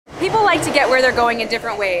People like to get where they're going in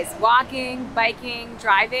different ways, walking, biking,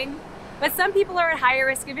 driving, but some people are at higher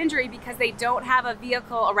risk of injury because they don't have a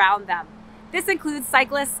vehicle around them. This includes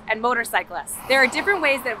cyclists and motorcyclists. There are different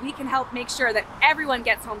ways that we can help make sure that everyone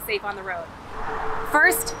gets home safe on the road.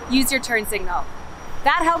 First, use your turn signal.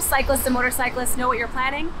 That helps cyclists and motorcyclists know what you're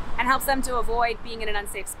planning and helps them to avoid being in an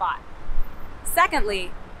unsafe spot.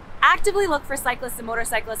 Secondly, actively look for cyclists and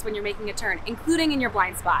motorcyclists when you're making a turn, including in your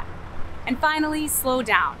blind spot. And finally, slow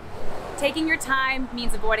down. Taking your time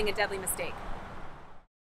means avoiding a deadly mistake.